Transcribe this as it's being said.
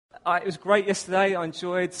It was great yesterday. I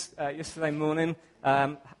enjoyed yesterday morning.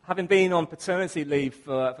 Having been on paternity leave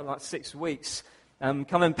for like 6 weeks,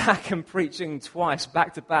 coming back and preaching twice,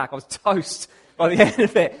 back to back, I was toast by the end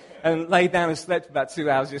of it and laid down and slept for about 2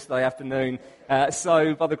 hours yesterday afternoon.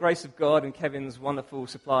 So by the grace of God and Kevin's wonderful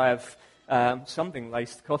supply of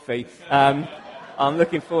something-laced coffee, I'm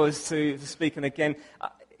looking forward to speaking again.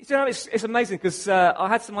 You know, it's amazing because I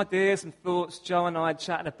had some ideas and thoughts. Joe and I had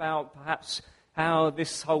chatted about perhaps how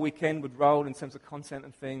this whole weekend would roll in terms of content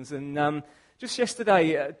and things. And just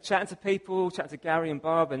yesterday, chatting to people, chatting to Gary and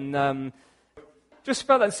Barb, and just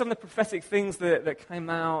felt that some of the prophetic things that came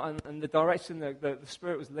out and the direction that the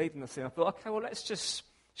Spirit was leading us in, I thought, okay, well, let's just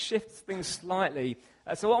shift things slightly.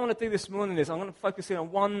 So what I want to do this morning is I'm going to focus in on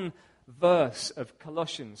one verse of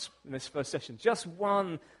Colossians in this first session. Just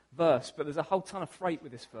one verse, but there's a whole ton of freight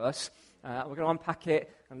with this verse. We're going to unpack it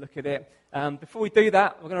and look at it. Before we do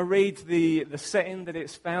that, we're going to read the setting that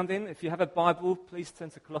it's found in. If you have a Bible, please turn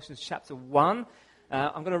to Colossians chapter 1.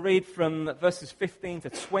 I'm going to read from verses 15 to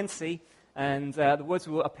 20, and the words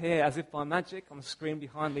will appear as if by magic on the screen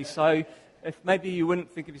behind me. So if maybe you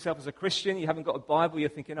wouldn't think of yourself as a Christian, you haven't got a Bible, you're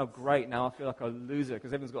thinking, oh great, now I feel like a loser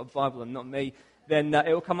because everyone's got a Bible and not me, then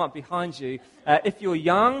it will come up behind you. If you're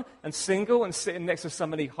young and single and sitting next to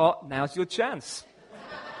somebody hot, now's your chance.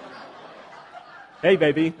 Hey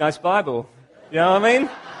baby, nice Bible. You know what I mean?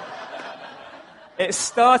 It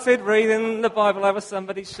started reading the Bible over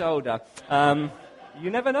somebody's shoulder. You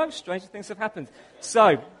never know, stranger things have happened.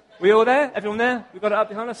 So, we all there? Everyone there? We got it up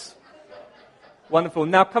behind us? Wonderful.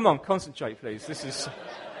 Now come on, concentrate please. This is...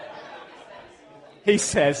 He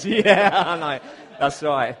says, yeah, I know. That's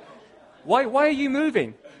right. Why are you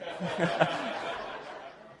moving?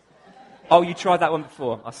 Oh, you tried that one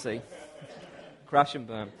before, I see. Crash and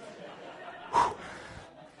burn.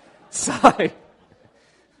 So,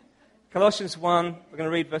 Colossians 1, we're going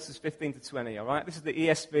to read verses 15 to 20, all right? This is the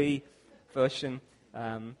ESV version.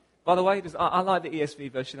 By the way, I like the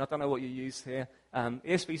ESV version. I don't know what you use here.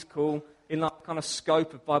 ESV's cool. In like kind of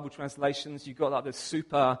scope of Bible translations, you've got like the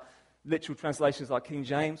super literal translations like King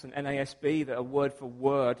James and NASB that are word for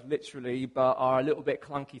word, literally, but are a little bit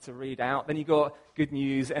clunky to read out. Then you've got Good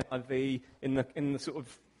News, NIV, in the sort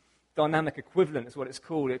of dynamic equivalent is what it's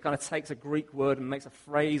called. It kind of takes a Greek word and makes a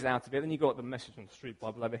phrase out of it. Then you've got the Message on the Street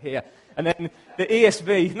Bible over here. And then the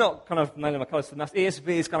ESV, not kind of nailing my colours to the mass, ESV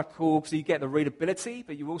is kind of cool because you get the readability,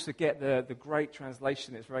 but you also get the great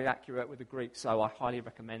translation. It's very accurate with the Greek, so I highly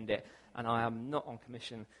recommend it. And I am not on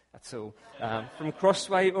commission at all from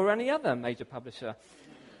Crossway or any other major publisher.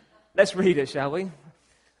 Let's read it, shall we?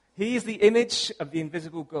 He is the image of the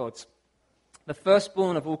invisible God, the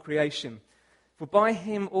firstborn of all creation. For by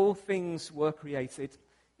him all things were created,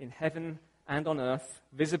 in heaven and on earth,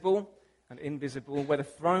 visible and invisible, whether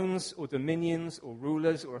thrones or dominions or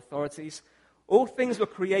rulers or authorities. All things were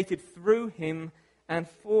created through him and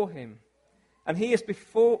for him. And he is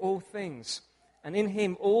before all things, and in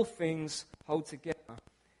him all things hold together.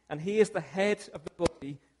 And he is the head of the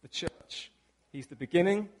body, the church. He's the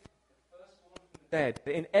beginning, the firstborn from the dead,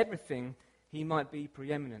 that in everything he might be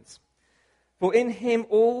preeminent. For in him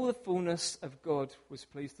all the fullness of God was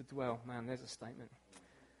pleased to dwell. Man, there's a statement.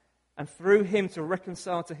 And through him to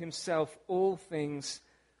reconcile to himself all things,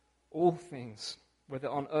 whether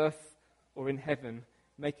on earth or in heaven,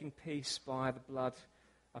 making peace by the blood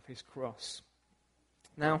of his cross.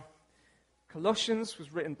 Now, Colossians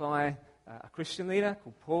was written by a Christian leader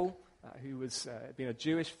called Paul, who was being a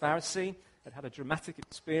Jewish Pharisee, had a dramatic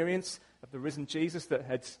experience of the risen Jesus that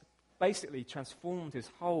had basically transformed his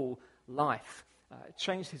whole life. It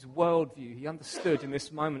changed his worldview. He understood in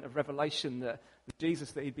this moment of revelation that the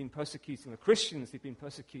Jesus that he'd been persecuting, the Christians he'd been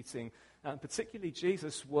persecuting, particularly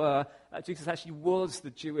Jesus actually was the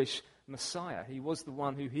Jewish Messiah. He was the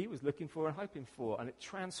one who he was looking for and hoping for, and it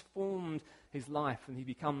transformed his life, and he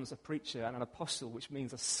becomes a preacher and an apostle, which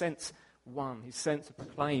means a sent one. He's sent to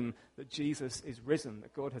proclaim that Jesus is risen,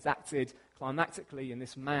 that God has acted climactically in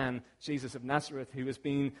this man, Jesus of Nazareth, who has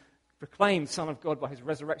been proclaimed Son of God by his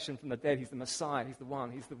resurrection from the dead. He's the Messiah. He's the one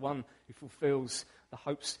who fulfills the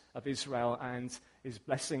hopes of Israel and is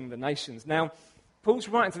blessing the nations. Now, Paul's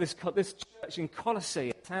writing to this church in Colossae,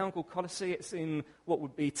 a town called Colossae. It's in what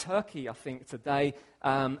would be Turkey, I think, today.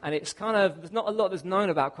 And it's there's not a lot that's known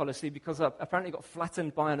about Colossae because it apparently got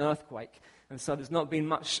flattened by an earthquake. And so there's not been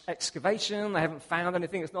much excavation. They haven't found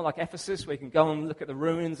anything. It's not like Ephesus where you can go and look at the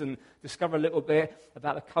ruins and discover a little bit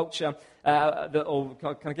about the culture or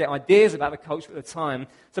kind of get ideas about the culture at the time.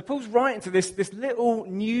 So Paul's writing to this little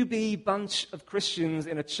newbie bunch of Christians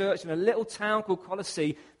in a church in a little town called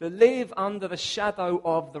Colossae that live under the shadow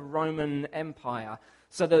of the Roman Empire.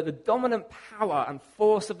 So the dominant power and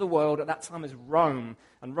force of the world at that time is Rome,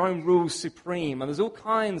 and Rome rules supreme. And there's all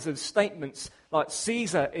kinds of statements like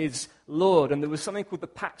Caesar is Lord, and there was something called the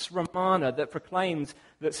Pax Romana that proclaimed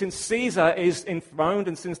that since Caesar is enthroned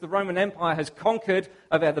and since the Roman Empire has conquered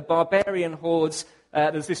over the barbarian hordes,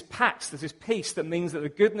 there's this pax, there's this peace that means that the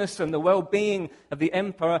goodness and the well-being of the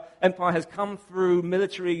empire has come through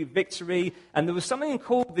military victory. And there was something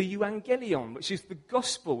called the Evangelion, which is the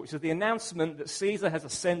gospel, which is the announcement that Caesar has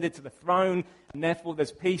ascended to the throne, and therefore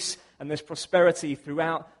there's peace and there's prosperity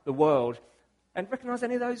throughout the world. And recognize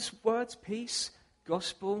any of those words? Peace,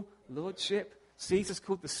 gospel, lordship. Caesar's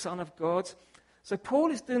called the Son of God. So Paul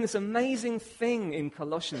is doing this amazing thing in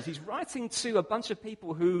Colossians. He's writing to a bunch of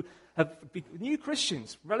people who have new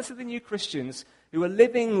Christians, relatively new Christians, who are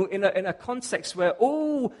living in a context where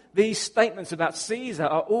all these statements about Caesar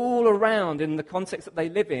are all around in the context that they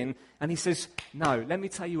live in. And he says, no, let me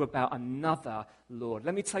tell you about another Lord.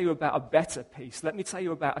 Let me tell you about a better peace. Let me tell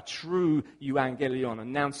you about a true Evangelion,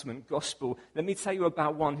 announcement, gospel. Let me tell you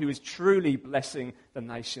about one who is truly blessing the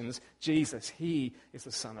nations. Jesus, he is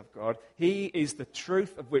the Son of God. He is the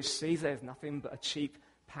truth of which Caesar is nothing but a cheap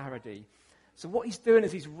parody. So what he's doing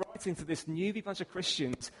is he's writing to this newbie bunch of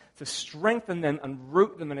Christians to strengthen them and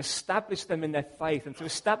root them and establish them in their faith and to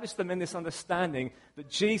establish them in this understanding that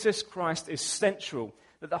Jesus Christ is central,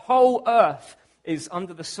 that the whole earth is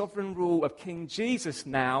under the sovereign rule of King Jesus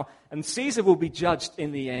now, and Caesar will be judged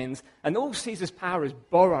in the end, and all Caesar's power is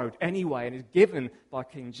borrowed anyway and is given by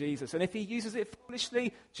King Jesus. And if he uses it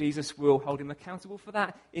foolishly, Jesus will hold him accountable for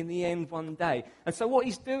that in the end one day. And so what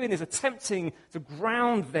he's doing is attempting to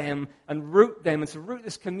ground them and root them and to root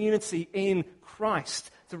this community in Christ,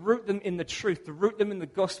 to root them in the truth, to root them in the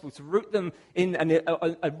gospel, to root them in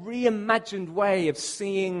a reimagined way of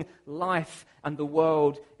seeing life and the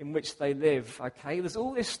world in which they live. Okay, there's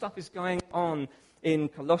all this stuff is going on in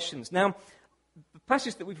Colossians. Now, the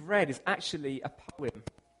passage that we've read is actually a poem.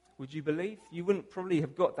 Would you believe? You wouldn't probably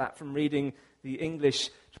have got that from reading the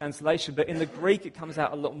English translation, but in the Greek it comes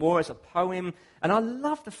out a lot more as a poem. And I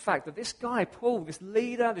love the fact that this guy, Paul, this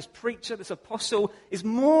leader, this preacher, this apostle, is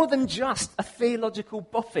more than just a theological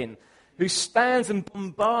boffin who stands and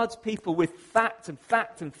bombards people with fact and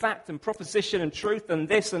fact and fact and proposition and truth and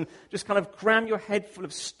this and just kind of cram your head full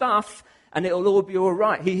of stuff and it'll all be all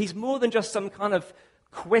right. He's more than just some kind of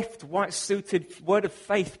quiffed, white-suited, word of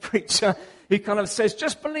faith preacher who kind of says,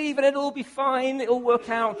 just believe and it'll all be fine, it'll work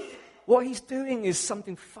out. What he's doing is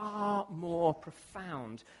something far more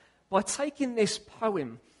profound. By taking this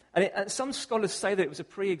poem, and some scholars say that it was a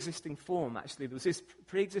pre-existing form, actually. There was this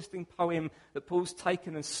pre-existing poem that Paul's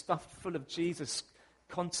taken and stuffed full of Jesus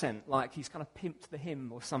content, like he's kind of pimped the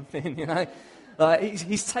hymn or something, you know.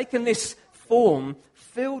 He's taken this form,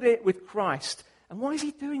 filled it with Christ. And why is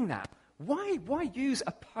he doing that? Why use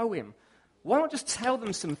a poem? Why not just tell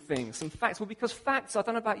them some things, some facts? Well, because facts, I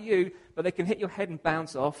don't know about you, but they can hit your head and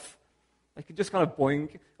bounce off. They can just kind of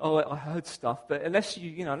boing, oh, I heard stuff. But unless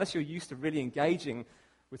you're used to really engaging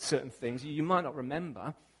with certain things, you might not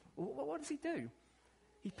remember. What does he do?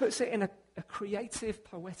 He puts it in a creative,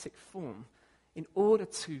 poetic form in order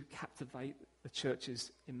to captivate the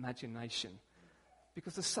church's imagination.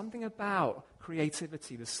 Because there's something about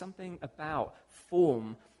creativity, there's something about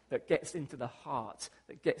form that gets into the heart,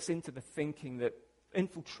 that gets into the thinking, that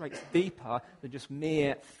infiltrates deeper than just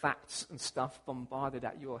mere facts and stuff bombarded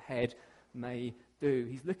at your head may do.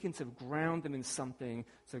 He's looking to ground them in something,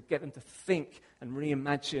 to get them to think and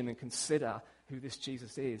reimagine and consider who this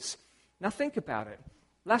Jesus is. Now think about it.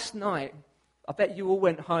 Last night, I bet you all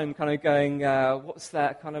went home kind of going, what's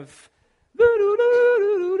that kind of...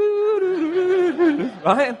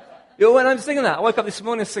 right? You all went home singing that. I woke up this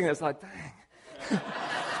morning singing it. It's like, dang.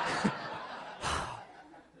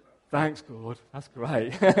 Thanks, God. That's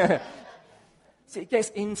great. See, it gets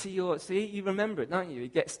into your... See, you remember it, don't you?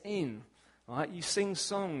 It gets in. Right? You sing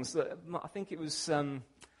songs that... I think it was...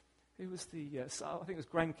 Who was the... I think it was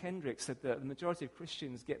Graham Kendrick said that the majority of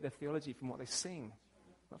Christians get their theology from what they sing,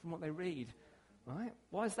 not from what they read. Right?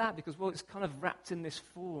 Why is that? Because, well, it's kind of wrapped in this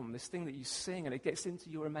form, this thing that you sing, and it gets into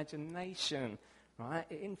your imagination. Right?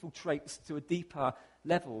 It infiltrates to a deeper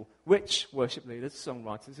level, which, worship leaders,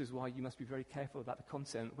 songwriters, this is why you must be very careful about the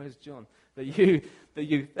content. Where's John? That you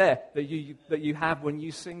have when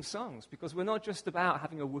you sing songs, because we're not just about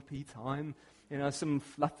having a whoopee time, some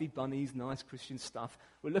fluffy bunnies, nice Christian stuff.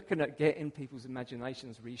 We're looking at getting people's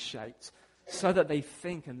imaginations reshaped so that they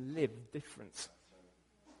think and live different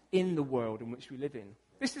in the world in which we live in.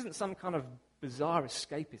 This isn't some kind of bizarre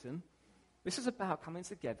escapism. This is about coming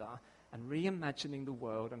together and reimagining the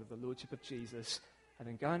world under the lordship of Jesus, and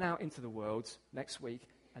then going out into the world next week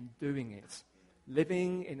and doing it.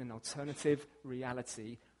 living in an alternative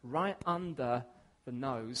reality right under the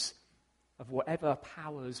nose of whatever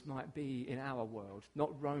powers might be in our world,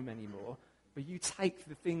 not Rome anymore, but you take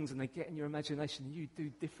the things and they get in your imagination and you do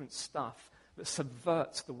different stuff that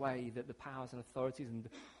subverts the way that the powers and authorities and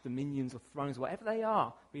dominions or thrones, whatever they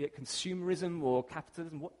are, be it consumerism or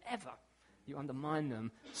capitalism, whatever, you undermine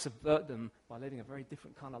them, subvert them by living a very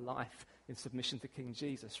different kind of life in submission to King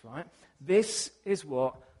Jesus, right? This is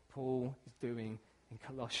what Paul is doing in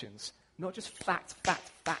Colossians. Not just fact,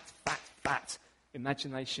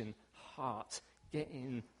 imagination, heart, get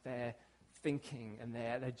in their thinking and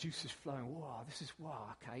their juices flowing. Wow, this is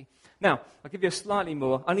okay. Now, I'll give you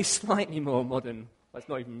only slightly more modern, well, it's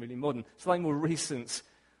not even really modern, slightly more recent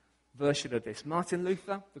version of this. Martin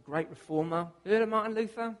Luther, the great reformer. You heard of Martin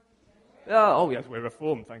Luther? Oh, yes, we're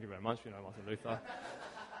reformed. Thank you very much, Martin Luther.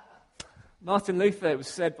 Martin Luther, it was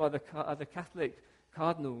said by the Catholic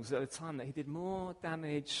cardinals at the time that he did more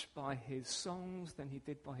damage by his songs than he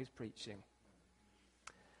did by his preaching.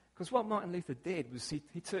 Because what Martin Luther did was he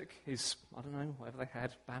took his, whatever they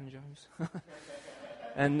had, banjos,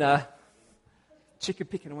 and chicken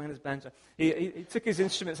picking away on his banjo. He took his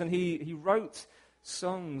instruments and he wrote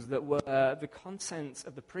songs that were the content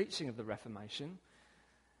of the preaching of the Reformation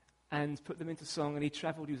and put them into song, and he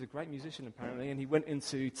travelled. He was a great musician, apparently, and he went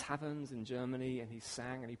into taverns in Germany, and he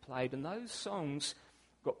sang and he played, and those songs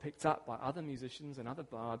got picked up by other musicians and other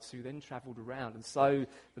bards who then travelled around. And so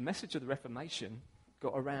the message of the Reformation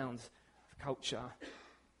got around the culture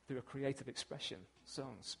through a creative expression,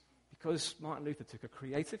 songs. Because Martin Luther took a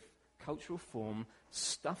creative cultural form,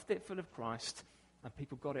 stuffed it full of Christ, and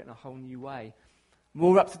people got it in a whole new way.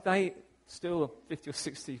 More up to date, still 50 or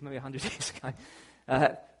 60, maybe 100 years ago,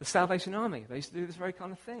 the Salvation Army, they used to do this very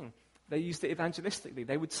kind of thing. They used it evangelistically.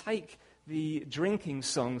 They would take the drinking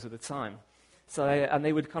songs of the time. So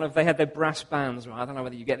they had their brass bands, right? I don't know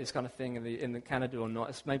whether you get this kind of thing in Canada or not.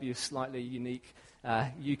 It's maybe a slightly unique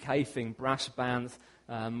UK thing, brass bands.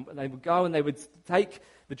 They would go and they would take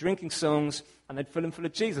the drinking songs and they'd fill them full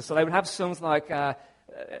of Jesus. So they would have songs like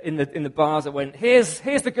in the bars that went, here's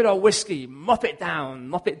the good old whiskey, mop it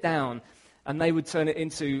down. And they would turn it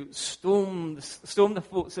into storm the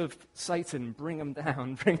forts of Satan, bring them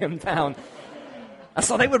down. And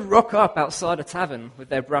so they would rock up outside a tavern with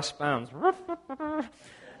their brass bands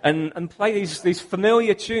and play these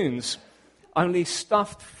familiar tunes, only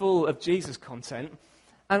stuffed full of Jesus content.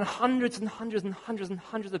 And hundreds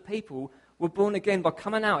of people were born again by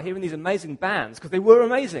coming out hearing these amazing bands, because they were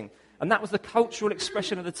amazing. And that was the cultural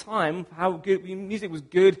expression of the time, how good music was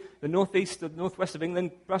good. The northwest of England,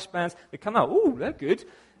 brass bands, they come out, ooh, they're good.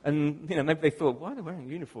 And, maybe they thought, why are they wearing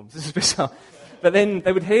uniforms? This is bizarre. But then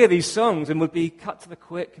they would hear these songs and would be cut to the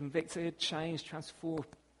quick, convicted, changed, transformed.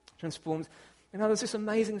 There's this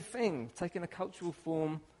amazing thing, taking a cultural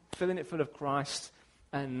form, filling it full of Christ,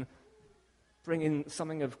 and bringing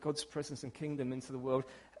something of God's presence and kingdom into the world.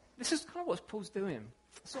 This is kind of what Paul's doing.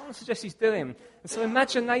 That's what I suggest he's doing. And so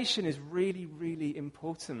imagination is really, really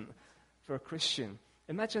important for a Christian.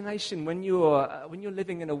 Imagination, when you're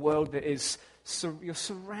living in a world that is, you're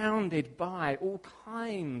surrounded by all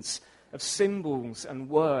kinds of symbols and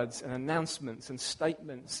words and announcements and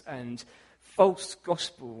statements and false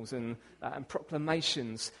gospels and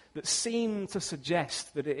proclamations that seem to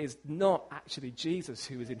suggest that it is not actually Jesus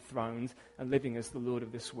who is enthroned and living as the Lord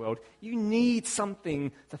of this world. You need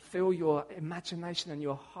something to fill your imagination and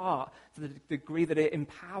your heart to the degree that it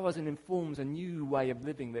empowers and informs a new way of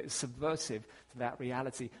living that is subversive to that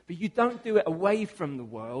reality. But you don't do it away from the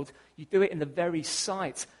world. You do it in the very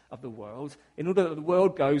sight of the world, in order that the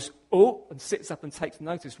world goes, oh, and sits up and takes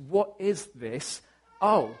notice. What is this?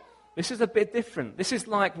 Oh, this is a bit different. This is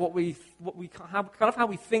like how we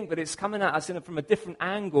think, but it's coming at us from a different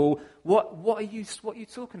angle. What are you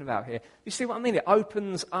talking about here? You see what I mean? It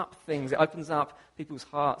opens up things. It opens up people's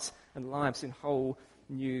hearts and lives in whole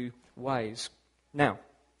new ways. Now,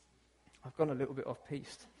 I've gone a little bit off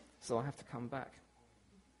piste, so I have to come back.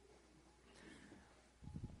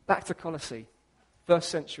 Back to Colossae, 1st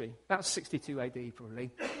century, about 62 AD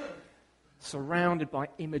probably, surrounded by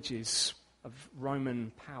images of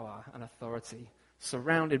Roman power and authority,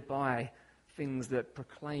 surrounded by things that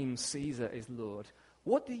proclaim Caesar is Lord.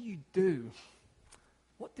 What do you do?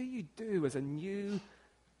 What do you do as a new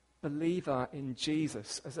believer in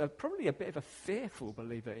Jesus, as probably a bit of a fearful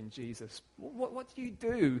believer in Jesus? What do you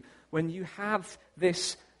do when you have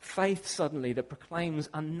this faith suddenly that proclaims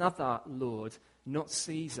another Lord, not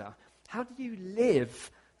Caesar? How do you live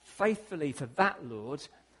faithfully to that Lord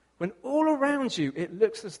when all around you it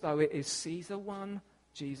looks as though it is Caesar 1,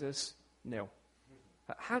 Jesus 0?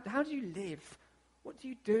 How do you live? What do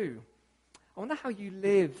you do? I wonder how you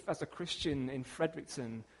live as a Christian in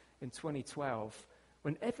Fredericton in 2012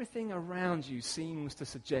 when everything around you seems to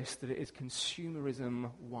suggest that it is consumerism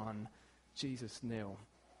 1, Jesus 0.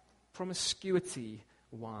 Promiscuity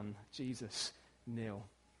 1, Jesus 0.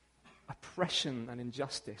 Oppression and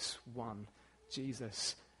injustice 1,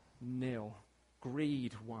 Jesus 0.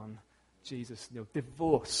 Greed 1, Jesus 0.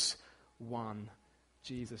 Divorce 1,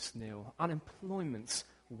 Jesus 0. Unemployment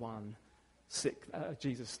 1,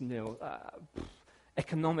 Jesus 0.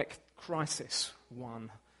 Economic crisis 1,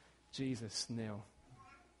 Jesus 0.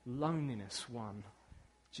 Loneliness 1,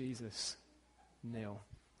 Jesus 0.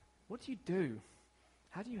 What do you do?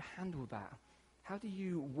 How do you handle that? How do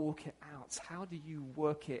you walk it out? How do you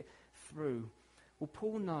work it through? Well,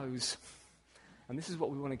 Paul knows, and this is what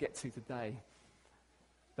we want to get to today,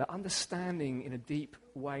 that understanding in a deep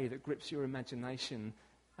way that grips your imagination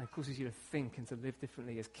and causes you to think and to live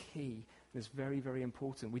differently is key. And it's very, very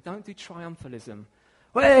important. We don't do triumphalism.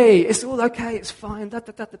 Hey, it's all okay, it's fine,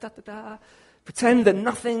 da-da-da-da-da-da-da. Pretend that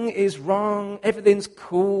nothing is wrong, everything's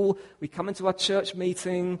cool. We come into our church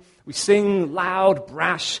meeting, we sing loud,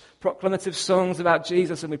 brash, proclamative songs about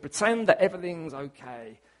Jesus, and we pretend that everything's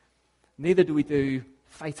okay. Neither do we do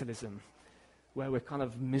fatalism, where we're kind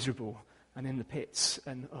of miserable and in the pits,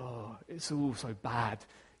 and it's all so bad.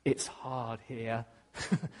 It's hard here.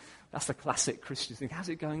 That's the classic Christian thing. How's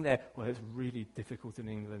it going there? Well, it's really difficult in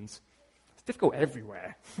England. It's difficult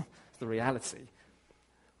everywhere. It's the reality.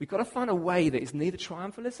 We've got to find a way that is neither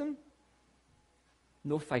triumphalism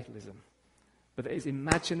nor fatalism, but that is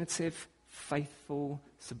imaginative, faithful,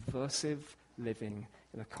 subversive living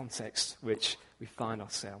in the context which we find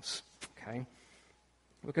ourselves. Okay?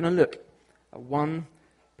 We're going to look at one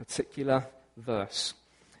particular verse,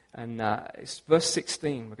 and it's verse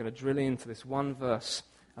 16. We're going to drill into this one verse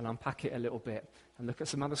and unpack it a little bit and look at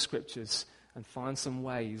some other scriptures and find some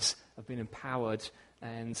ways of being empowered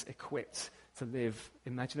and equipped to live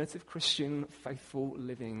imaginative Christian faithful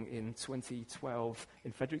living in 2012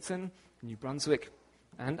 in Fredericton, New Brunswick,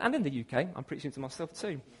 and in the UK. I'm preaching to myself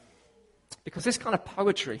too. Because this kind of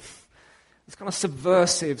poetry, this kind of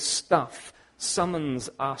subversive stuff summons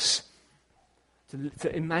us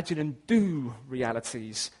to imagine and do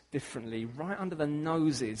realities differently, right under the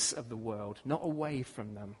noses of the world, not away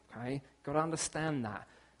from them, okay? Got to understand that.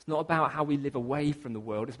 It's not about how we live away from the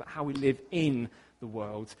world, it's about how we live in the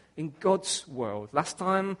world, in God's world. Last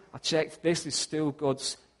time I checked, this is still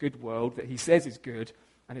God's good world that he says is good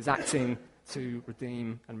and is acting to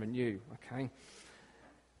redeem and renew, okay?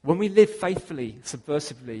 When we live faithfully,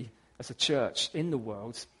 subversively as a church in the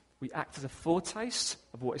world, we act as a foretaste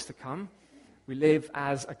of what is to come. We live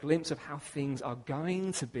as a glimpse of how things are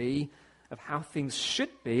going to be, of how things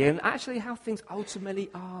should be, and actually how things ultimately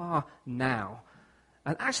are now.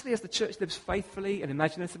 And actually, as the church lives faithfully and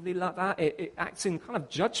imaginatively like that, it acts in kind of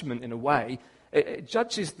judgment in a way. It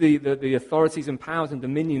judges the authorities and powers and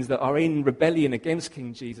dominions that are in rebellion against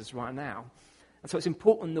King Jesus right now. And so it's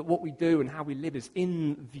important that what we do and how we live is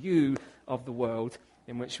in view of the world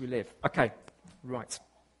in which we live. Okay, right.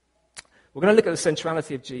 We're going to look at the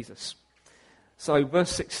centrality of Jesus. So verse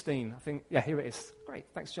 16, I think, here it is. Great,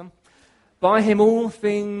 thanks, John. By him all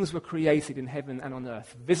things were created in heaven and on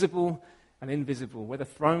earth, visible and invisible, whether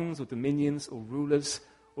thrones or dominions or rulers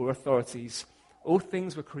or authorities. All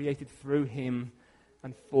things were created through him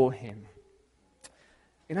and for him.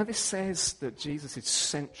 You know, this says that Jesus is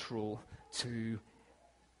central to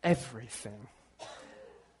everything.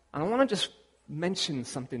 And I want to just mention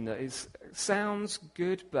something that sounds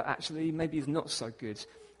good, but actually maybe is not so good.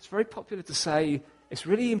 It's very popular to say it's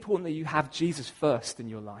really important that you have Jesus first in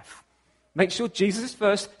your life. Make sure Jesus is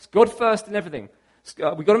first. It's God first in everything.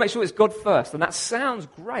 We've got to make sure it's God first. And that sounds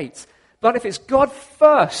great. But if it's God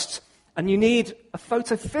first and you need a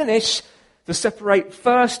photo finish to separate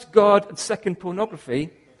first God and second pornography,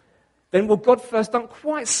 then God first don't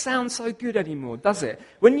quite sound so good anymore, does it?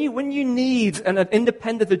 When you need an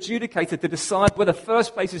independent adjudicator to decide whether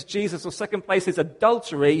first place is Jesus or second place is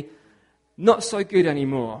adultery, not so good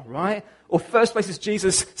anymore, right? Or first place is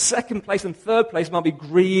Jesus, second place and third place might be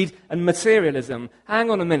greed and materialism. Hang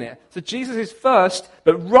on a minute. So Jesus is first,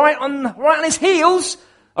 but right on his heels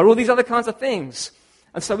are all these other kinds of things.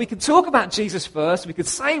 And so we can talk about Jesus first, we could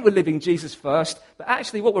say we're living Jesus first, but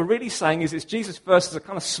actually what we're really saying is it's Jesus first as a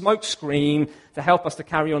kind of smoke screen to help us to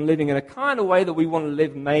carry on living in a kind of way that we want to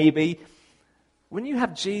live maybe. When you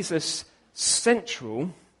have Jesus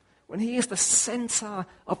central, when he is the center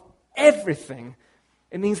of everything,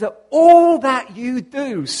 it means that all that you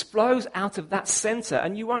do flows out of that center,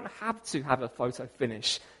 and you won't have to have a photo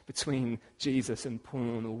finish between Jesus and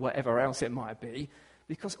porn or whatever else it might be,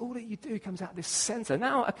 Because all that you do comes out of this center.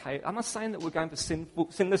 Now, okay, am I saying that we're going for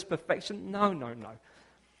sinless perfection? No.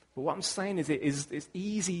 But what I'm saying is it's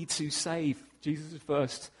easy to say Jesus is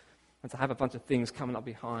first and to have a bunch of things coming up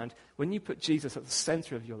behind. When you put Jesus at the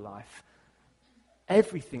center of your life,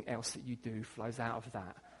 everything else that you do flows out of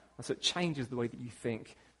that. And so it changes the way that you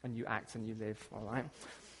think and you act and you live, all right?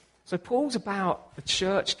 So Paul's about the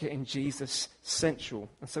church getting Jesus central.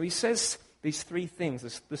 And so he says these three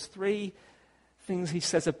things. There's three things he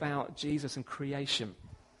says about Jesus and creation.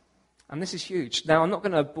 And this is huge. Now, I'm not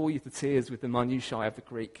going to bore you to tears with the minutiae of the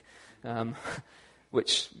Greek,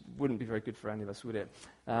 which wouldn't be very good for any of us, would it?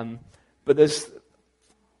 But there's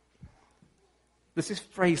this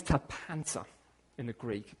phrase tapanta in the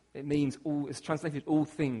Greek. It means all, it's translated all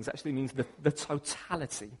things, actually means the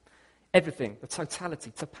totality. Everything, the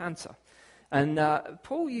totality, tapanta. And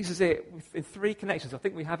Paul uses it in three connections. I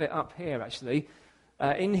think we have it up here, actually.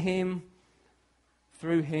 In him,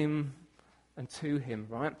 through him, and to him,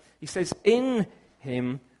 right? He says, in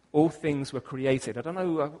him, all things were created. I don't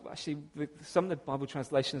know, actually, some of the Bible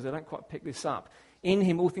translations, they don't quite pick this up. In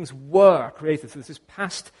him, all things were created. So this is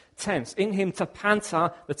past tense. In him,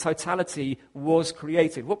 tapanta, the totality, was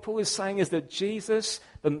created. What Paul is saying is that Jesus,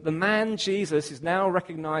 the man Jesus, is now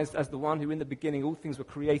recognized as the one who in the beginning all things were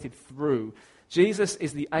created through. Jesus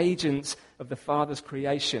is the agent of the Father's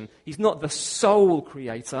creation. He's not the sole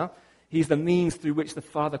creator. He's the means through which the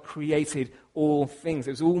Father created all things.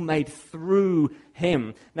 It was all made through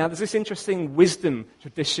him. Now, there's this interesting wisdom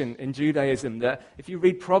tradition in Judaism that if you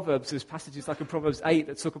read Proverbs, there's passages like in Proverbs 8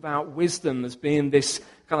 that talk about wisdom as being this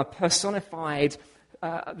kind of personified,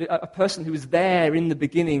 a person who was there in the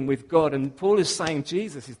beginning with God. And Paul is saying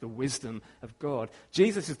Jesus is the wisdom of God.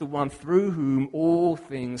 Jesus is the one through whom all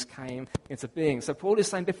things came into being. So Paul is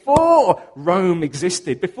saying before Rome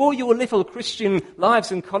existed, before your little Christian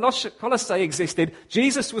lives in Colossae existed,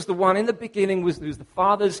 Jesus was the one in the beginning, who was the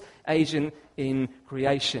Father's agent in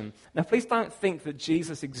creation. Now please don't think that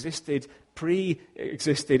Jesus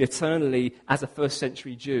pre-existed eternally as a first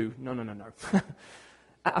century Jew. No.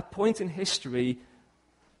 At a point in history,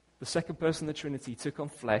 the second person of the Trinity took on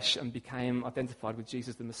flesh and became identified with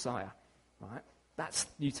Jesus the Messiah. Right? That's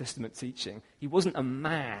New Testament teaching. He wasn't a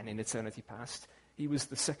man in eternity past. He was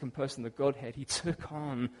the second person of the Godhead. He took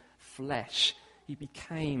on flesh. He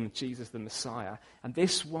became Jesus the Messiah. And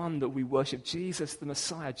this one that we worship, Jesus the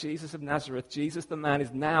Messiah, Jesus of Nazareth, Jesus the man,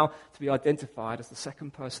 is now to be identified as the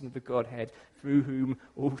second person of the Godhead through whom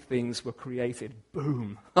all things were created.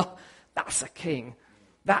 Boom. That's a king.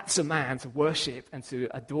 That's a man to worship and to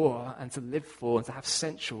adore and to live for and to have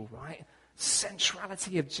central, right?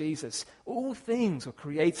 Centrality of Jesus. All things were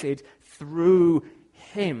created through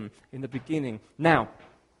him in the beginning. Now,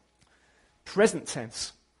 present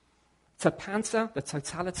tense. Tapanta, the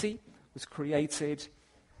totality, was created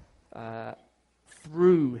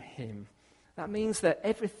through him. That means that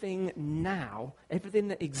everything now, everything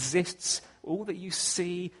that exists, all that you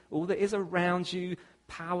see, all that is around you,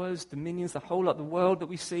 powers, dominions, the whole lot, the world that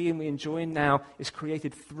we see and we enjoy now is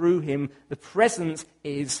created through him. The present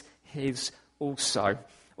is his also.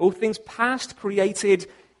 All things past created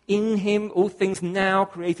in him, all things now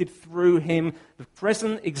created through him. The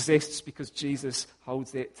present exists because Jesus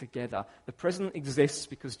holds it together. The present exists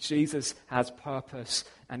because Jesus has purpose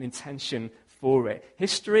and intention for it.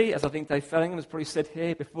 History, as I think Dave Fellingham has probably said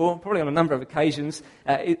here before, probably on a number of occasions,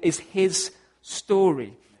 is his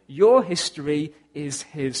story. Your history is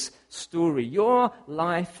his story. Your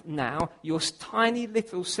life now, your tiny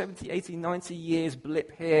little 70, 80, 90 years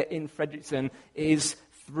blip here in Fredericton is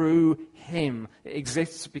through him. It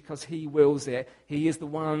exists because he wills it. He is the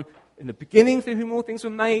one in the beginning through whom all things were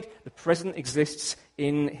made. The present exists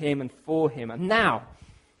in him and for him. And now,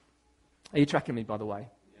 are you tracking me, by the way?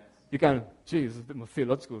 Yes. You're going, gee, this is a bit more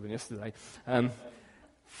theological than yesterday.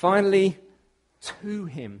 Finally, to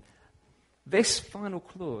him. This final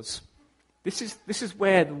clause, this is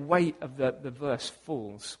where the weight of the verse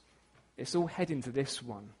falls. It's all heading to this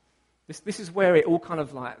one. This is where it all kind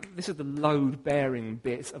of like, this is the load-bearing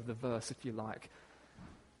bit of the verse, if you like.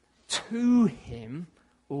 To him,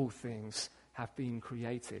 all things have been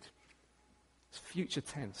created. It's future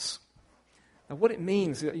tense. Now what it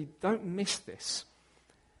means, you don't miss this.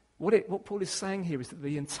 What Paul is saying here is that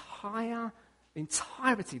the entirety,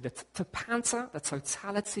 the tapanta, the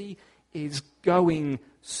totality, is going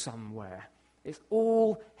somewhere. It's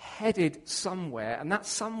all headed somewhere, and that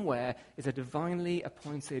somewhere is a divinely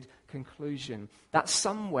appointed conclusion. That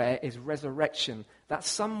somewhere is resurrection. That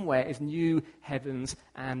somewhere is new heavens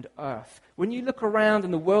and earth. When you look around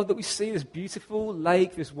in the world that we see, this beautiful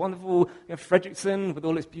lake, this wonderful Fredericton with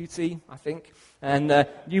all its beauty, I think, and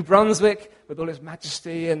New Brunswick with all its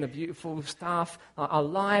majesty and the beautiful stuff, our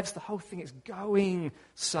lives, the whole thing is going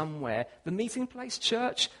somewhere. The meeting place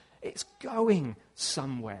church, it's going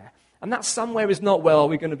somewhere. And that somewhere is not, well,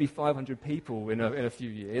 we're going to be 500 people in a few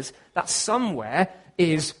years. That somewhere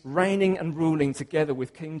is reigning and ruling together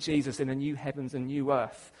with King Jesus in a new heavens and new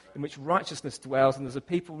earth, in which righteousness dwells, and there's a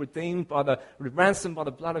people redeemed ransomed by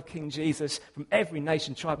the blood of King Jesus from every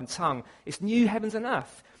nation, tribe, and tongue. It's new heavens and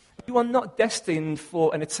earth. You are not destined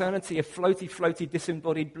for an eternity of floaty, floaty,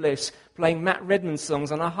 disembodied bliss, playing Matt Redman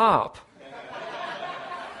songs on a harp.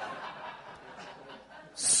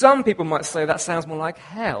 Some people might say that sounds more like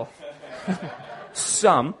hell.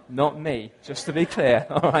 Some, not me, just to be clear,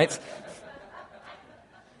 all right?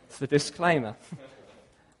 It's the disclaimer.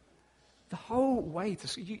 The whole way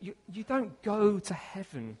to... You don't go to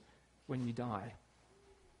heaven when you die.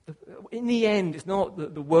 In the end, it's not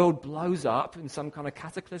that the world blows up in some kind of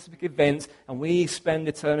cataclysmic event and we spend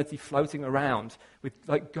eternity floating around with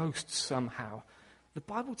like ghosts somehow. The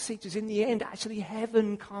Bible teaches in the end, actually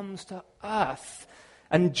heaven comes to earth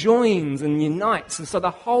and joins and unites. And so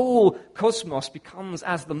the whole cosmos becomes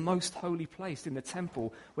as the most holy place in the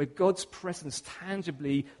temple where God's presence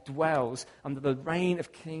tangibly dwells under the reign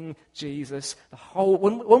of King Jesus.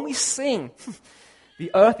 When we sing,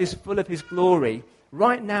 the earth is full of his glory,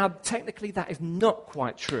 right now, technically that is not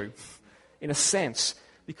quite true in a sense,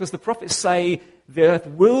 because the prophets say the earth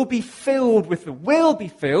will be filled with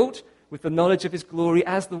the knowledge of his glory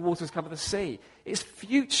as the waters cover the sea. It's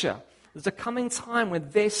future. There's a coming time when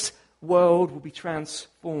this world will be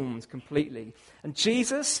transformed completely. And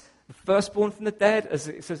Jesus, the firstborn from the dead, as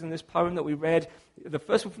it says in this poem that we read, the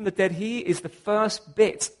firstborn from the dead, he is the first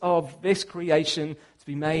bit of this creation to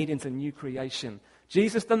be made into new creation.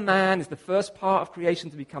 Jesus, the man, is the first part of creation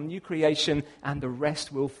to become new creation, and the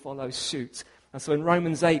rest will follow suit. And so in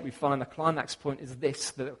Romans 8, we find the climax point is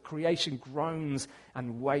this, that creation groans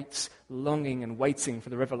and waits, longing and waiting for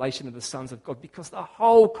the revelation of the sons of God, because the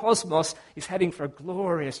whole cosmos is heading for a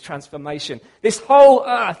glorious transformation. This whole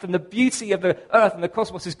earth and the beauty of the earth and the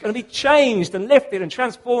cosmos is going to be changed and lifted and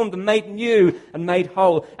transformed and made new and made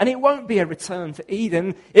whole. And it won't be a return to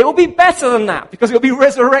Eden. It will be better than that, because it will be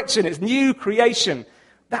resurrection. It's new creation.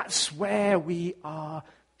 That's where we are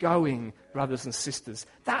going, brothers and sisters.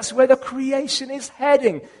 That's where the creation is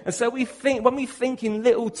heading. And so when we think in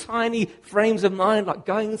little tiny frames of mind, like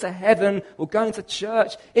going to heaven or going to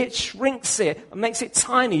church, it shrinks it and makes it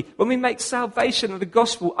tiny. When we make salvation and the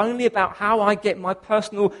gospel only about how I get my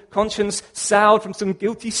personal conscience salved from some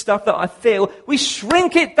guilty stuff that I feel, we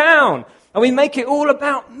shrink it down. And we make it all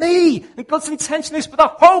about me. And God's intention is for the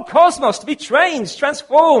whole cosmos to be changed,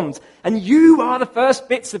 transformed. And you are the first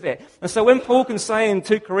bits of it. And so when Paul can say in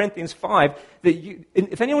 2 Corinthians 5 that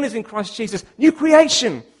if anyone is in Christ Jesus, new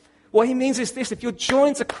creation. What he means is this: if you're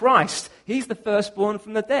joined to Christ, he's the firstborn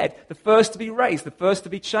from the dead, the first to be raised, the first to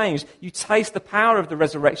be changed. You taste the power of the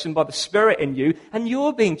resurrection by the Spirit in you, and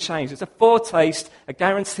you're being changed. It's a foretaste, a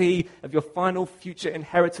guarantee of your final future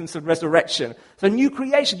inheritance of resurrection. So new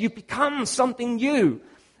creation, you become something new.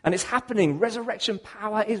 And it's happening. Resurrection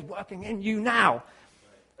power is working in you now.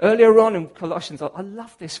 Earlier on in Colossians, I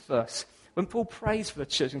love this verse. When Paul prays for the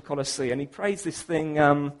church in Colossae, and he prays this thing,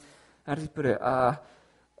 how does he put it?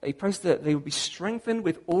 He prays that they will be strengthened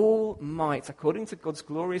with all might, according to God's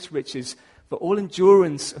glorious riches, for all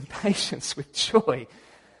endurance and patience with joy.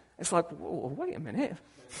 It's like, whoa, wait a minute.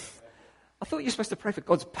 I thought you were supposed to pray for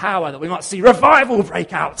God's power, that we might see revival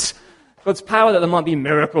break out. God's power that there might be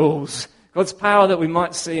miracles. God's power that we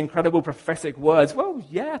might see incredible prophetic words. Well,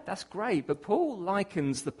 yeah, that's great. But Paul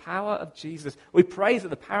likens the power of Jesus. We praise that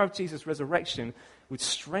the power of Jesus' resurrection would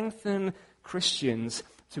strengthen Christians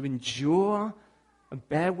to endure and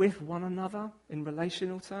bear with one another in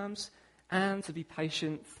relational terms, and to be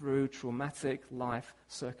patient through traumatic life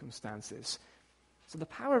circumstances. So the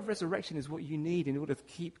power of resurrection is what you need in order to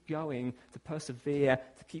keep going, to persevere,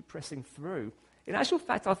 to keep pressing through. In actual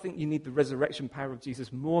fact, I think you need the resurrection power of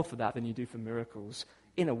Jesus more for that than you do for miracles,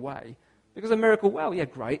 in a way. Because a miracle, well, yeah,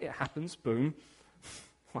 great, it happens, boom.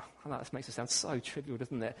 Well, that makes it sound so trivial,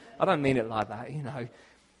 doesn't it? I don't mean it like that, you know.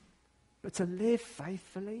 But to live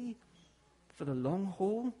faithfully for the long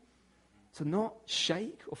haul, to not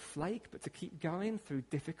shake or flake, but to keep going through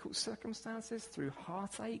difficult circumstances, through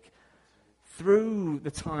heartache, through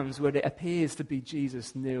the times where it appears to be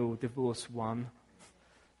Jesus nil, divorce one,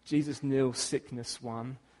 Jesus nil, sickness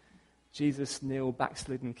one, Jesus nil,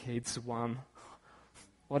 backslidden kids one,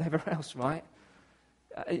 whatever else, right?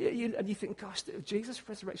 And you think, gosh, Jesus'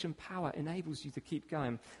 resurrection power enables you to keep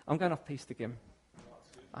going. I'm going off piste again.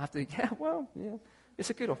 I have to, yeah. It's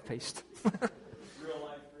a good off piste. Real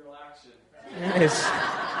life, real action. It is.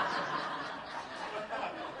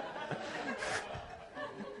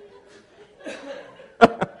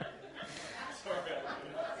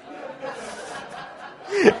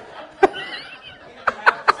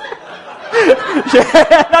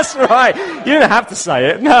 Yeah, that's right. You didn't have to say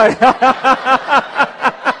it. No.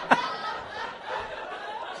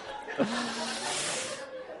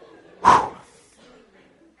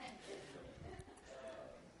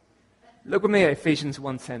 Look with me at Ephesians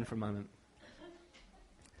 1:10 for a moment.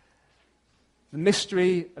 The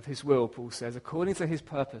mystery of his will, Paul says, according to his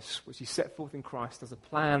purpose, which he set forth in Christ as a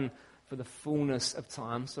plan for the fullness of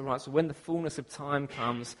time. So when the fullness of time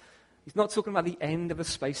comes, he's not talking about the end of a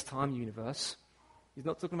space-time universe. He's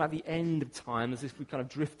not talking about the end of time as if we kind of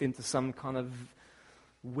drift into some kind of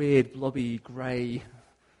weird, blobby, grey,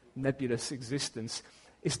 nebulous existence.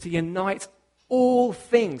 It's to unite all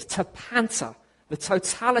things, to panta, the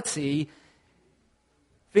totality,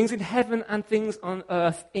 things in heaven and things on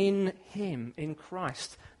earth in him, in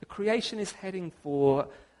Christ. The creation is heading for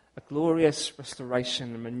a glorious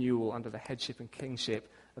restoration and renewal under the headship and kingship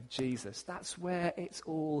of Jesus. That's where it's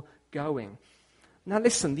all going. Now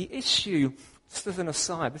listen, the issue, just as an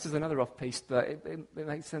aside, this is another off-piste, but it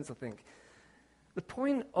makes sense, I think. The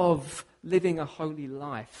point of living a holy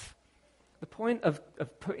life, the point of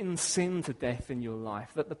putting sin to death in your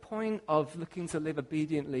life, that the point of looking to live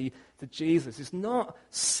obediently to Jesus is not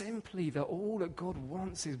simply that all that God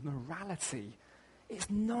wants is morality.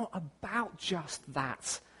 It's not about just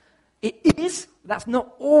that. It is, that's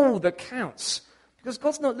not all that counts. Because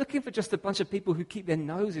God's not looking for just a bunch of people who keep their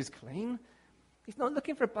noses clean. He's not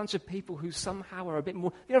looking for a bunch of people who somehow are a bit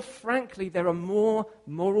more... frankly, there are more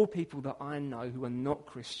moral people that I know who are not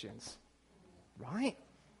Christians. Right?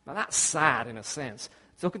 Now, that's sad in a sense.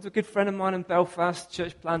 Talking to a good friend of mine in Belfast,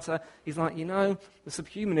 church planter, he's like, there's some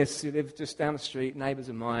humanists who live just down the street, neighbours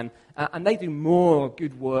of mine, and they do more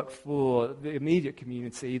good work for the immediate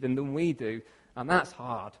community than we do. And that's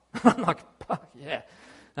hard. I'm like, yeah,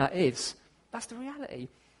 that is. That's the reality.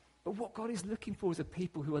 But what God is looking for is a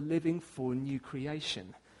people who are living for new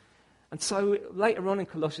creation. And so later on in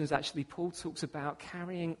Colossians, actually, Paul talks about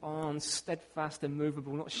carrying on steadfast and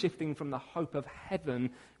immovable, not shifting from the hope of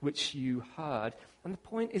heaven which you heard. And the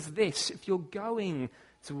point is this: if you're going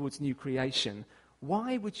towards new creation,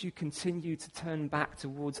 why would you continue to turn back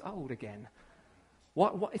towards old again?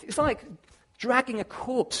 It's like dragging a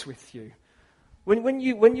corpse with you. When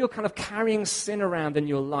you're kind of carrying sin around in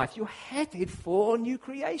your life, you're headed for new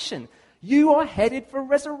creation. You are headed for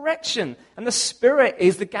resurrection. And the Spirit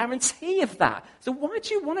is the guarantee of that. So why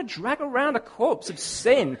do you want to drag around a corpse of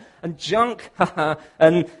sin and junk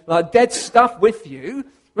and dead stuff with you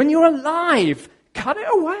when you're alive? Cut it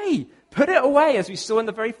away. Put it away, as we saw in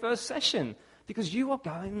the very first session. Because you're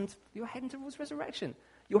heading towards resurrection.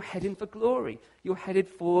 You're heading for glory. You're headed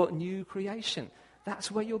for new creation. That's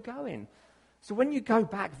where you're going. So when you go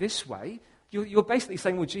back this way, you're basically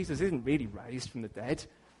saying, well, Jesus isn't really raised from the dead.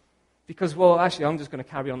 Because, well, actually, I'm just going to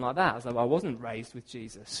carry on like that, as though I wasn't raised with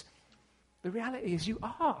Jesus. The reality is you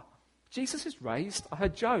are. Jesus is raised. I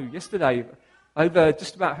heard Joe yesterday,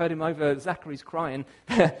 just about heard him over Zachary's crying,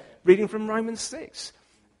 reading from Romans 6.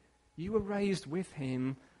 You were raised with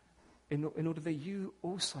him in order that you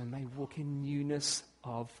also may walk in newness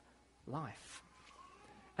of life.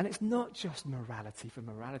 And it's not just morality for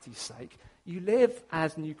morality's sake. You live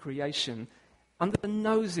as new creation under the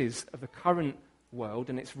noses of the current world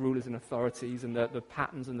and its rulers and authorities and the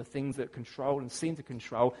patterns and the things that control and seem to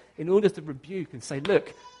control, in order to rebuke and say,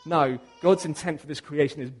 look, no, God's intent for this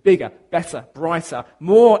creation is bigger, better, brighter,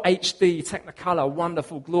 more HD, Technicolor,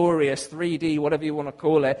 wonderful, glorious, 3D, whatever you want to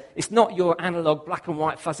call it. It's not your analog black and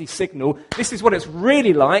white fuzzy signal. This is what it's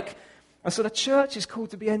really like. And so the church is called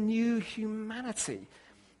to be a new humanity.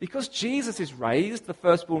 Because Jesus is raised, the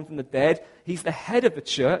firstborn from the dead, he's the head of the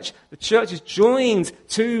church. The church is joined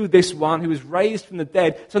to this one who is raised from the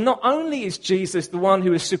dead. So not only is Jesus the one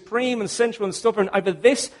who is supreme and central and sovereign over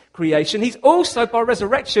this creation, he's also, by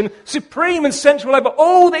resurrection, supreme and central over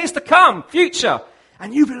all that is to come, future.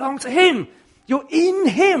 And you belong to him. You're in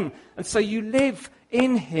him. And so you live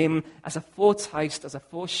in him as a foretaste, as a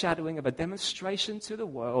foreshadowing of a demonstration to the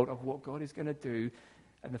world of what God is going to do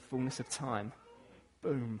in the fullness of time.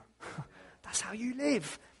 Boom. That's how you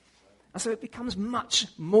live. And so it becomes much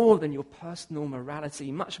more than your personal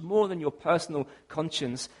morality, much more than your personal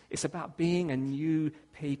conscience. It's about being a new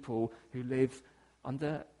people who live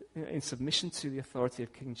in submission to the authority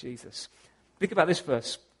of King Jesus. Think about this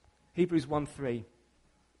verse, Hebrews 1:3.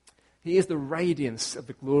 He is the radiance of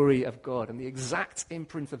the glory of God and the exact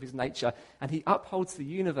imprint of his nature, and he upholds the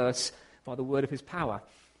universe by the word of his power.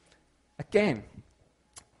 Again,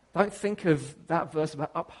 don't think of that verse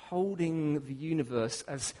about upholding the universe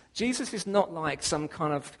as Jesus is not like some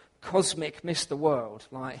kind of cosmic Mr. World,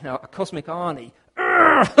 like a cosmic Arnie.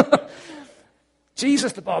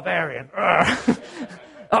 Jesus the barbarian,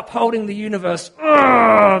 upholding the universe.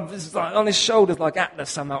 This is like on his shoulders like Atlas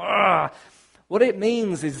somehow. What it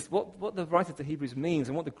means is, what the writer to Hebrews means,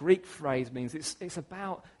 and what the Greek phrase means, it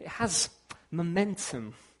has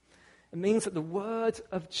momentum. It means that the word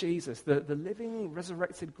of Jesus, the living,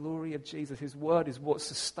 resurrected glory of Jesus, his word is what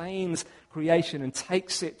sustains creation and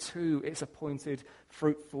takes it to its appointed,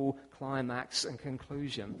 fruitful climax and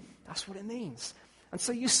conclusion. That's what it means. And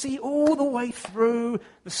so you see all the way through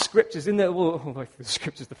the scriptures,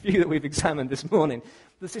 the few that we've examined this morning,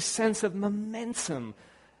 there's this sense of momentum,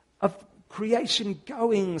 of creation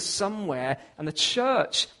going somewhere, and the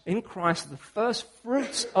church in Christ, the first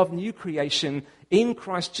fruits of new creation in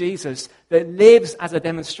Christ Jesus, that lives as a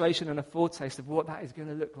demonstration and a foretaste of what that is going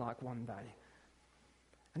to look like one day.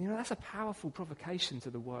 And that's a powerful provocation to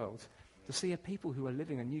the world, to see a people who are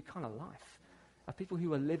living a new kind of life, a people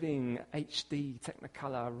who are living HD,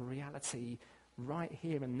 Technicolor reality right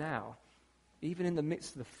here and now, even in the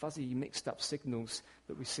midst of the fuzzy, mixed up signals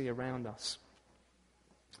that we see around us.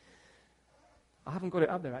 I haven't got it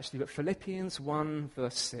up there actually, but Philippians 1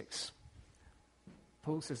 verse 6.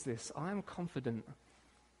 Paul says this, I am confident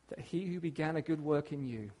that he who began a good work in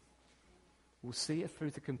you will see it through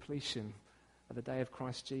to completion at the day of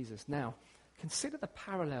Christ Jesus. Now, consider the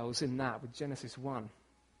parallels in that with Genesis 1.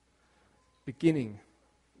 Beginning,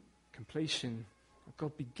 completion.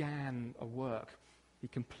 God began a work. He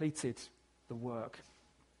completed the work.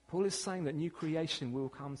 Paul is saying that new creation will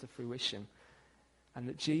come to fruition and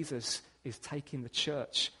that Jesus is taking the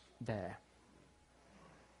church there.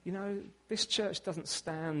 This church doesn't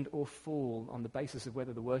stand or fall on the basis of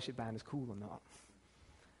whether the worship band is cool or not.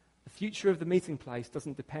 The future of the meeting place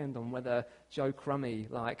doesn't depend on whether Joe Crummy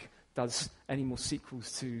does any more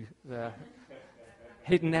sequels to the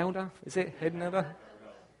Hidden Elder. Is it Hidden Elder?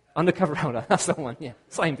 Undercover Elder. That's the one. Yeah,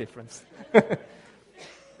 same difference.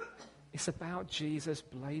 It's about Jesus'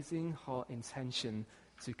 blazing hot intention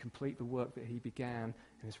to complete the work that he began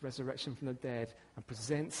in his resurrection from the dead and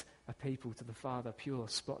present a people to the Father, pure,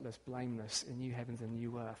 spotless, blameless, in new heavens and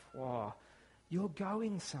new earth. Wow. You're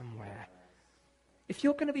going somewhere. If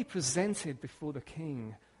you're going to be presented before the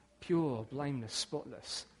King, pure, blameless,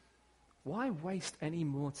 spotless, why waste any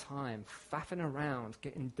more time faffing around,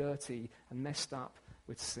 getting dirty and messed up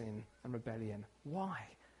with sin and rebellion? Why?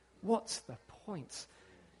 What's the point?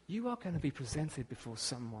 You are going to be presented before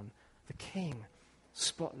someone, the King,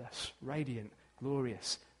 spotless, radiant,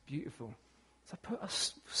 glorious, beautiful. So put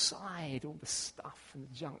aside all the stuff and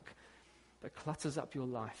the junk that clutters up your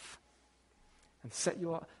life and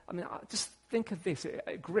just think of this.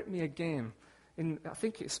 It gripped me again. I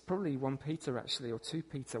think it's probably 1 Peter actually, or 2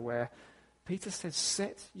 Peter, where Peter says,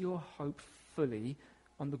 set your hope fully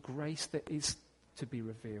on the grace that is to be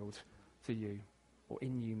revealed to you, or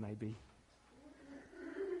in you maybe.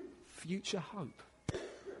 Future hope.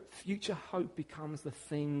 Future hope becomes the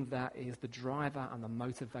thing that is the driver and the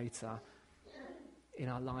motivator in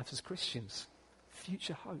our lives as Christians.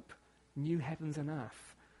 Future hope. New heavens and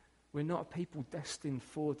earth. We're not a people destined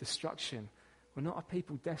for destruction. We're not a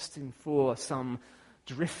people destined for some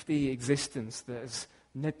drifty existence that is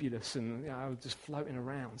nebulous and just floating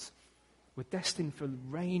around. We're destined for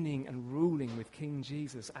reigning and ruling with King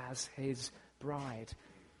Jesus as his bride.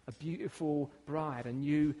 A beautiful bride, a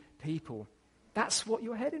new people. That's what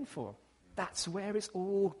you're heading for. That's where it's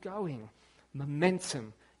all going.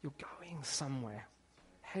 Momentum. You're going somewhere.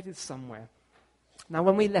 Headed somewhere. Now,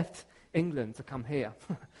 when we left England to come here,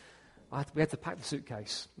 we had to pack the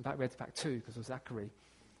suitcase. In fact, we had to pack 2 because of Zachary.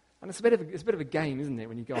 And it's a bit of a game, isn't it,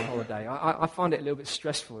 when you go on holiday? I find it a little bit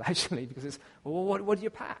stressful, actually, because it's, what do you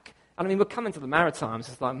pack? And we're coming to the Maritimes.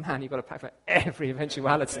 It's like, man, you've got to pack for every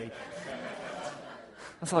eventuality.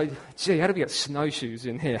 I was like, gee, how do we get snowshoes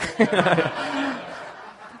in here?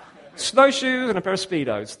 Snowshoes and a pair of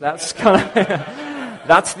Speedos. That's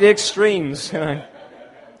that's the extremes.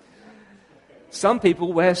 Some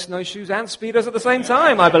people wear snowshoes and Speedos at the same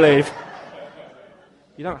time, I believe.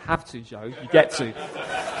 You don't have to, Joe. You get to.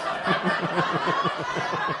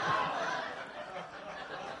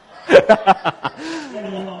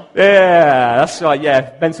 Yeah, that's right.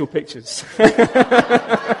 Yeah, mental pictures.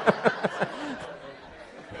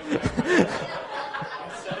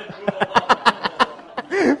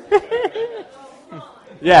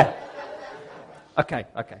 Yeah. Okay.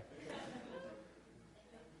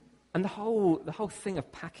 And the whole thing of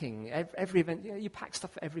packing, every event, you pack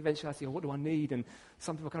stuff for every eventuality. What do I need? And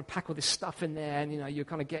some people kind of pack all this stuff in there, and you're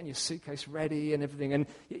kind of getting your suitcase ready and everything. And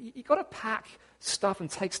you got to pack stuff and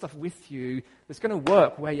take stuff with you that's going to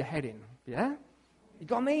work where you're heading. Yeah, you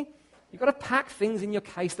got me? You got to pack things in your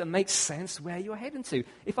case that make sense where you're heading to.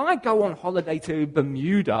 If I go on holiday to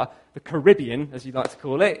Bermuda, the Caribbean, as you like to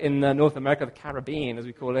call it, in North America, the Caribbean, as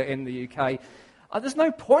we call it in the UK. There's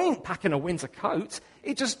no point packing a winter coat.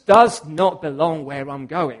 It just does not belong where I'm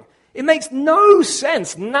going. It makes no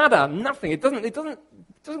sense, nada, nothing. It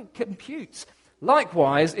doesn't compute.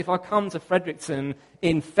 Likewise, if I come to Fredericton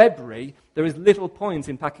in February, there is little point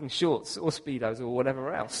in packing shorts or Speedos or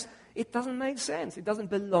whatever else. It doesn't make sense. It doesn't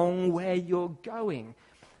belong where you're going.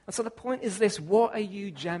 And so the point is this: what are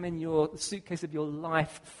you jamming the suitcase of your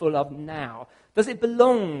life full of now? Does it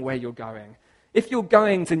belong where you're going? If you're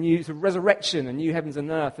going to resurrection and new heavens and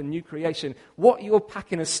earth and new creation, what you're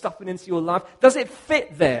packing and stuffing into your life, does it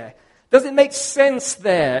fit there? Does it make sense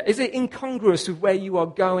there? Is it incongruous with where you are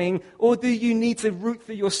going? Or do you need to root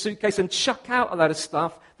through your suitcase and chuck out a lot of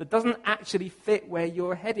stuff that doesn't actually fit where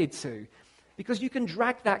you're headed to? Because you can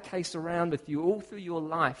drag that case around with you all through your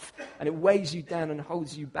life, and it weighs you down and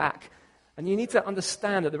holds you back. And you need to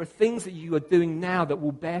understand that there are things that you are doing now that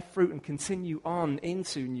will bear fruit and continue on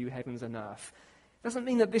into new heavens and earth. It doesn't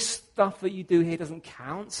mean that this stuff that you do here doesn't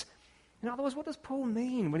count. In other words, what does Paul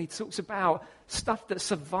mean when he talks about stuff that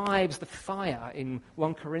survives the fire in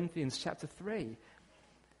 1 Corinthians chapter 3?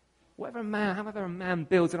 However a man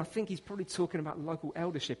builds, and I think he's probably talking about local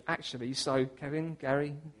eldership actually, so Kevin,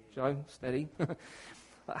 Gary, Joe, steady.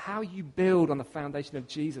 How you build on the foundation of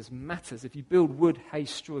Jesus matters. If you build wood, hay,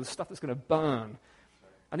 straw, the stuff that's going to burn.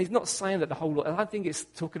 And he's not saying that the whole lot, I don't think it's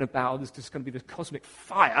talking about there's just going to be this cosmic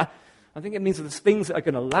fire. I think it means that there's things that are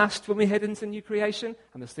going to last when we head into new creation,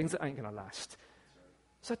 and there's things that ain't going to last.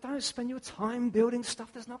 So don't spend your time building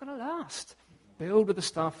stuff that's not going to last. Build with the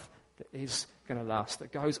stuff that is going to last,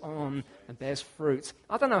 that goes on and bears fruit.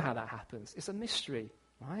 I don't know how that happens. It's a mystery,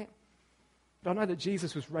 right? But I know that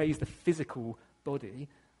Jesus was raised a physical body.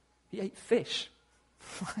 He ate fish.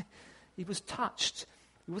 He was touched.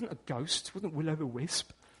 He wasn't a ghost. He wasn't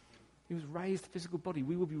will-o'-the-wisp. He was raised a physical body.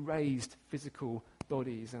 We will be raised physical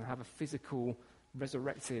bodies and have a physical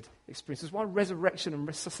resurrected experience. That's why resurrection and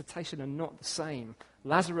resuscitation are not the same.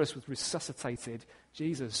 Lazarus was resuscitated.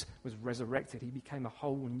 Jesus was resurrected. He became a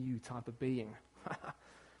whole new type of being.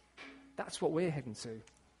 That's what we're heading to.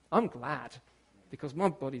 I'm glad, because my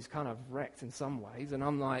body's kind of wrecked in some ways, and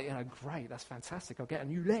I'm like, great, that's fantastic. I'll get a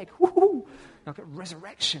new leg. Woo-hoo! I'll get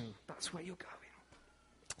resurrection. That's where you're going.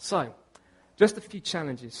 So, just a few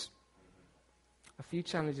challenges. A few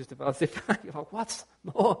challenges to you're like, what?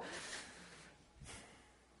 More?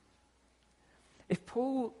 If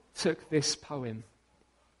Paul took this poem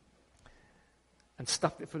and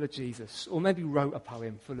stuffed it full of Jesus, or maybe wrote a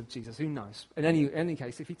poem full of Jesus, who knows? In any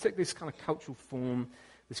case, if he took this kind of cultural form,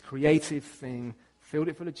 this creative thing, filled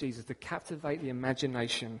it full of Jesus to captivate the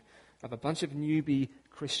imagination of a bunch of newbie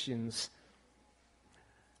Christians,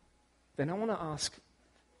 then I want to ask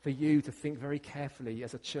for you to think very carefully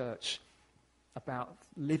as a church about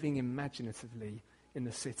living imaginatively in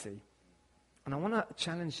the city. And I want to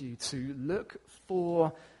challenge you to look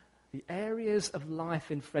for the areas of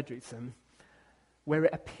life in Fredericton where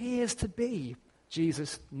it appears to be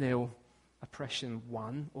Jesus nil, oppression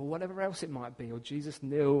 1, or whatever else it might be, or Jesus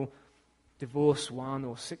nil, divorce 1,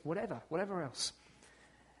 or sick, whatever else.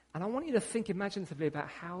 And I want you to think imaginatively about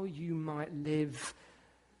how you might live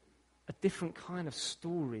a different kind of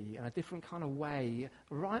story and a different kind of way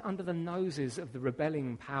right under the noses of the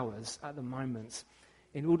rebelling powers at the moment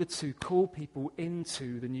in order to call people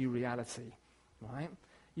into the new reality, right?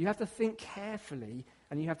 You have to think carefully,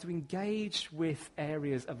 and you have to engage with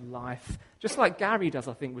areas of life, just like Gary does,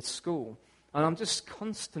 I think, with school. And I'm just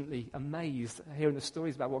constantly amazed hearing the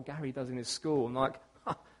stories about what Gary does in his school. I'm like,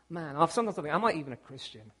 man, sometimes I think, am I even a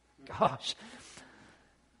Christian? Gosh.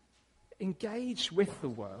 Engage with the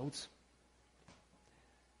world.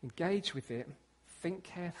 Engage with it. Think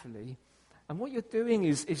carefully. And what you're doing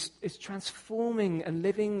is transforming and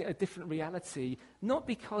living a different reality.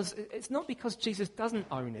 It's not because Jesus doesn't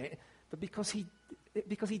own it, but because he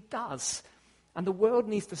does. And the world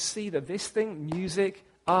needs to see that this thing, music,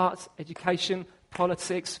 art, education,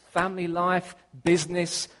 politics, family life,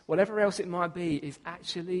 business, whatever else it might be, is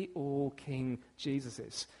actually all King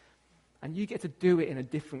Jesus's. And you get to do it in a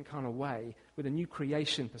different kind of way, with a new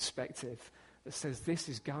creation perspective that says this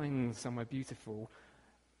is going somewhere beautiful.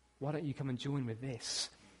 Why don't you come and join with this?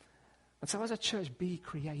 And so as a church, be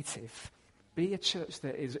creative. Be a church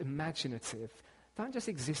that is imaginative. don't just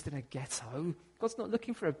exist in a ghetto. God's not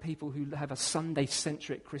looking for a people who have a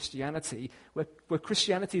Sunday-centric Christianity, where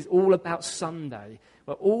Christianity is all about Sunday,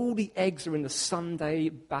 where all the eggs are in the Sunday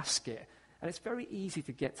basket. And it's very easy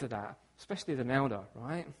to get to that, especially as an elder,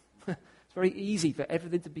 right? It's very easy for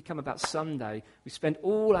everything to become about Sunday. We spend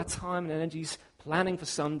all our time and energies planning for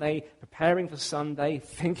Sunday, preparing for Sunday,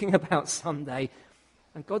 thinking about Sunday.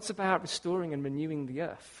 And God's about restoring and renewing the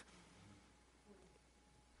earth.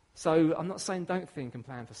 So I'm not saying don't think and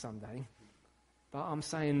plan for Sunday, but I'm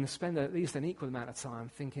saying spend at least an equal amount of time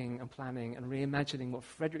thinking and planning and reimagining what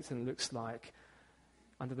Fredericton looks like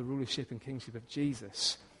under the rulership and kingship of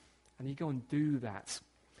Jesus. And you go and do that.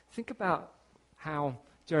 Think about how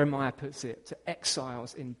Jeremiah puts it to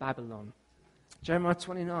exiles in Babylon. Jeremiah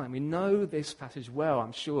 29, we know this passage well,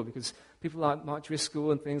 I'm sure, because people like Mark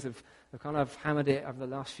Driscoll and things have kind of hammered it over the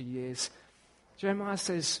last few years. Jeremiah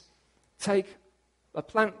says,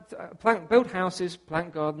 build houses,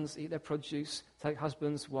 plant gardens, eat their produce, take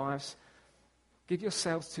husbands, wives, give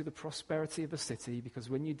yourselves to the prosperity of the city, because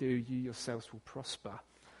when you do, you yourselves will prosper.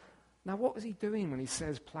 Now, what was he doing when he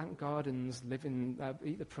says plant gardens,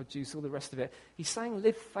 eat the produce, all the rest of it? He's saying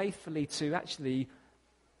live faithfully to, actually,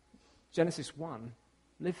 Genesis 1,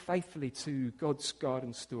 live faithfully to God's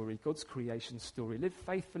garden story, God's creation story. Live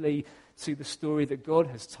faithfully to the story that God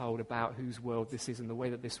has told about whose world this is and the way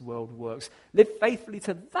that this world works. Live faithfully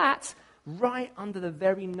to that right under the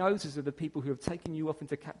very noses of the people who have taken you off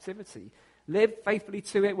into captivity. Live faithfully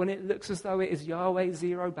to it when it looks as though it is Yahweh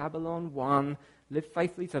 0, Babylon 1. Live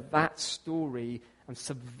faithfully to that story and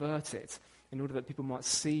subvert it in order that people might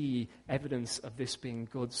see evidence of this being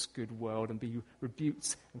God's good world and be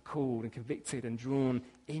rebuked and called and convicted and drawn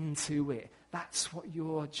into it. That's what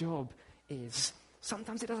your job is.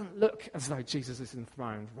 Sometimes it doesn't look as though Jesus is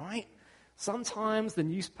enthroned, right? Sometimes the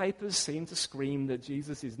newspapers seem to scream that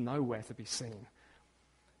Jesus is nowhere to be seen.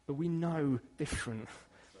 But we know different.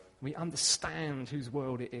 We understand whose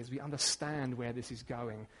world it is. We understand where this is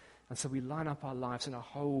going. And so we line up our lives in a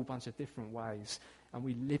whole bunch of different ways. And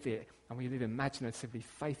we live it, and we live imaginatively,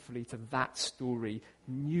 faithfully to that story.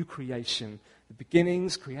 New creation. The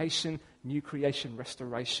beginnings, creation, new creation,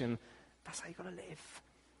 restoration. That's how you've got to live.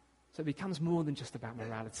 So it becomes more than just about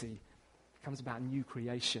morality. It becomes about new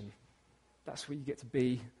creation. That's what you get to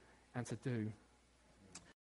be and to do.